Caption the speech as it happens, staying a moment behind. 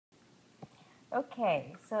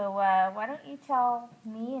Okay, so why don't you tell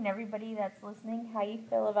me and everybody that's listening how you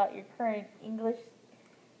feel about your current English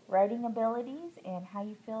writing abilities and how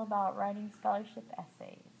you feel about writing scholarship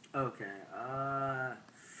essays? Okay. I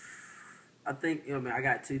think man, I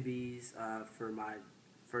got two B's for my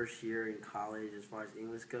first year in college as far as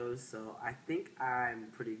English goes. So I think I'm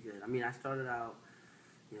pretty good. I mean, I started out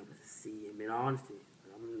with a C. I mean, honesty,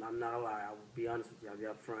 I'm not a lie. I will be honest with you. I'll be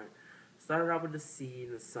upfront. Started out with a C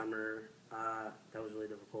in the summer. That was really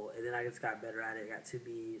difficult, and then I just got better at it. I got two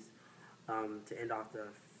B's to end off the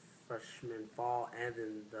freshman, fall, and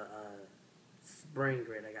then the spring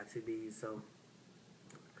grade. I got two B's. So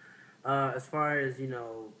as far as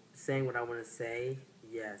saying what I want to say,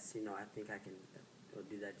 yes, I think I can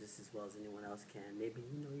do that just as well as anyone else can. Maybe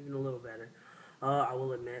even a little better. I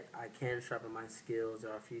will admit I can sharpen my skills.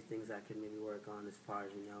 There are a few things I can maybe work on as far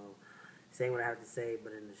as saying what I have to say,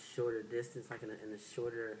 but in a shorter distance, like in a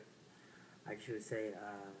shorter, I guess you would say,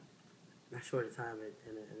 not shorter time,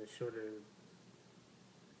 in a shorter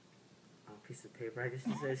piece of paper. I guess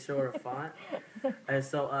you say shorter font. And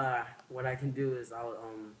so what I can do is I'll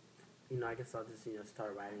I guess I'll just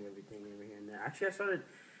start writing everything over here and there. Actually, I started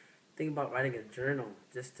thinking about writing a journal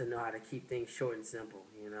just to know how to keep things short and simple.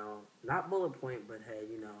 Not bullet point, but hey,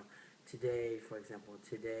 today, for example,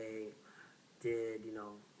 today did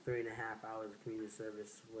 3.5 hours of community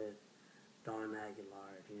service with Don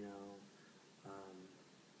Aguilar. Um,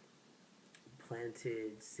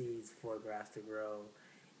 planted seeds for grass to grow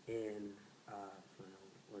in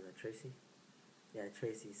was that Tracy? Yeah,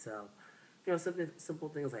 Tracy. So something simple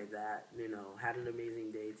things like that. Had an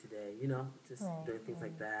amazing day today. Just Right, doing things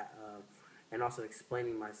like right. that, and also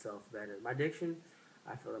explaining myself better. My diction,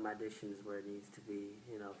 I feel like my diction is where it needs to be.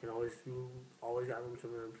 Can always got room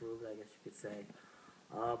to improve. I guess you could say.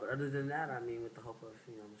 But other than that, I mean, with the help of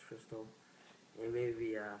Miss Crystal and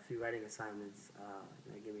maybe a few writing assignments,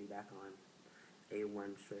 get me back on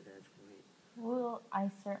A1 straight edge point. Well,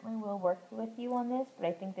 I certainly will work with you on this, but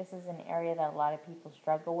I think this is an area that a lot of people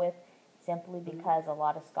struggle with simply Mm-hmm. because a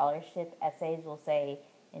lot of scholarship essays will say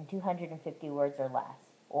in 250 words or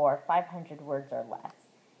less, or 500 words or less.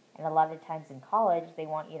 And a lot of times in college, they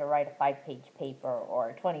want you to write a 5-page paper or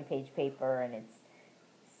a 20-page paper, and it's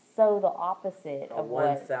so the opposite A of one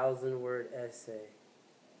what. thousand word essay.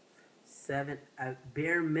 Seven at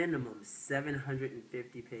bare minimum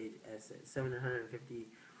 750-page essay. 750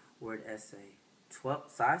 word essay.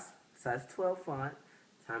 12 size 12 font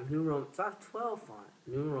times New Roman size 12 font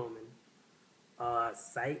New Roman.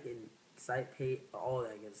 Site page, all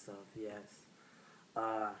that good stuff. Yes.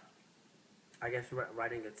 Uh, I guess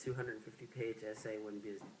writing a 250-page essay wouldn't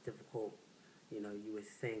be as difficult, you would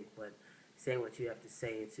think, but saying what you have to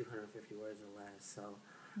say in 250 words or less. So,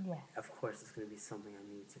 Yes. of course, it's going to be something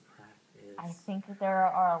I need to I practice. think that there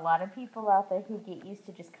are a lot of people out there who get used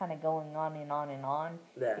to just kind of going on and on and on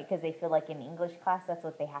That, because they feel like in English class that's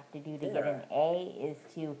what they have to do to get yeah, an A is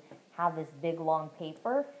to have this big long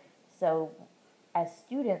paper. So as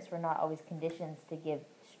students, we're not always conditioned to give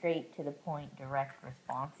straight to the point direct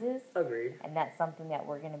responses, agreed. and that's something that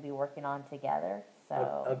we're going to be working on together.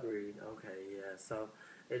 So Agreed. Okay, yeah. So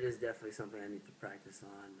it is definitely something I need to practice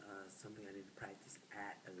on. Something I need to practice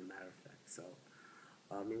at, as a matter of fact. So,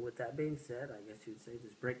 I mean, with that being said, I guess you'd say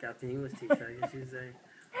just break out the English teacher. I guess you'd say.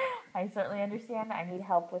 I certainly understand. I need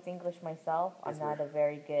help with English myself. I'm Yes, ma'am. not a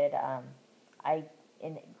very good. I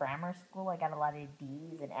in grammar school I got a lot of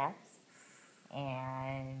D's and F's,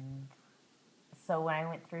 and so when I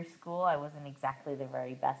went through school I wasn't exactly the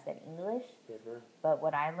very best at English. Yes, ma'am. But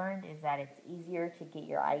what I learned is that it's easier to get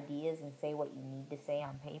your ideas and say what you need to say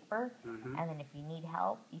on paper, Mm-hmm. and then if you need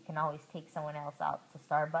help, you can always take someone else out to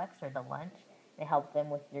Starbucks or to lunch to help them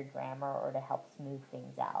with your grammar or to help smooth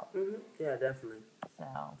things out. Mm-hmm. Yeah, definitely. So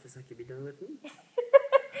Just like you'd be doing with me,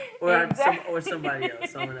 or exactly. somebody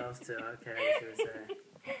else, someone else too. Okay, I guess you would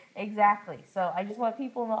say. Exactly. So I just want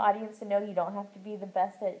people in the audience to know you don't have to be the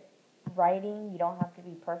best at writing. You don't have to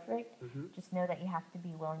be perfect. Mm-hmm. Just know that you have to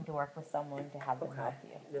be willing to work with someone to have them Okay. help you.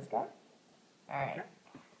 Yes, Okay? ma'am. All right. Okay.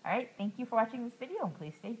 All right. Thank you for watching this video and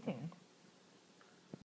please stay tuned.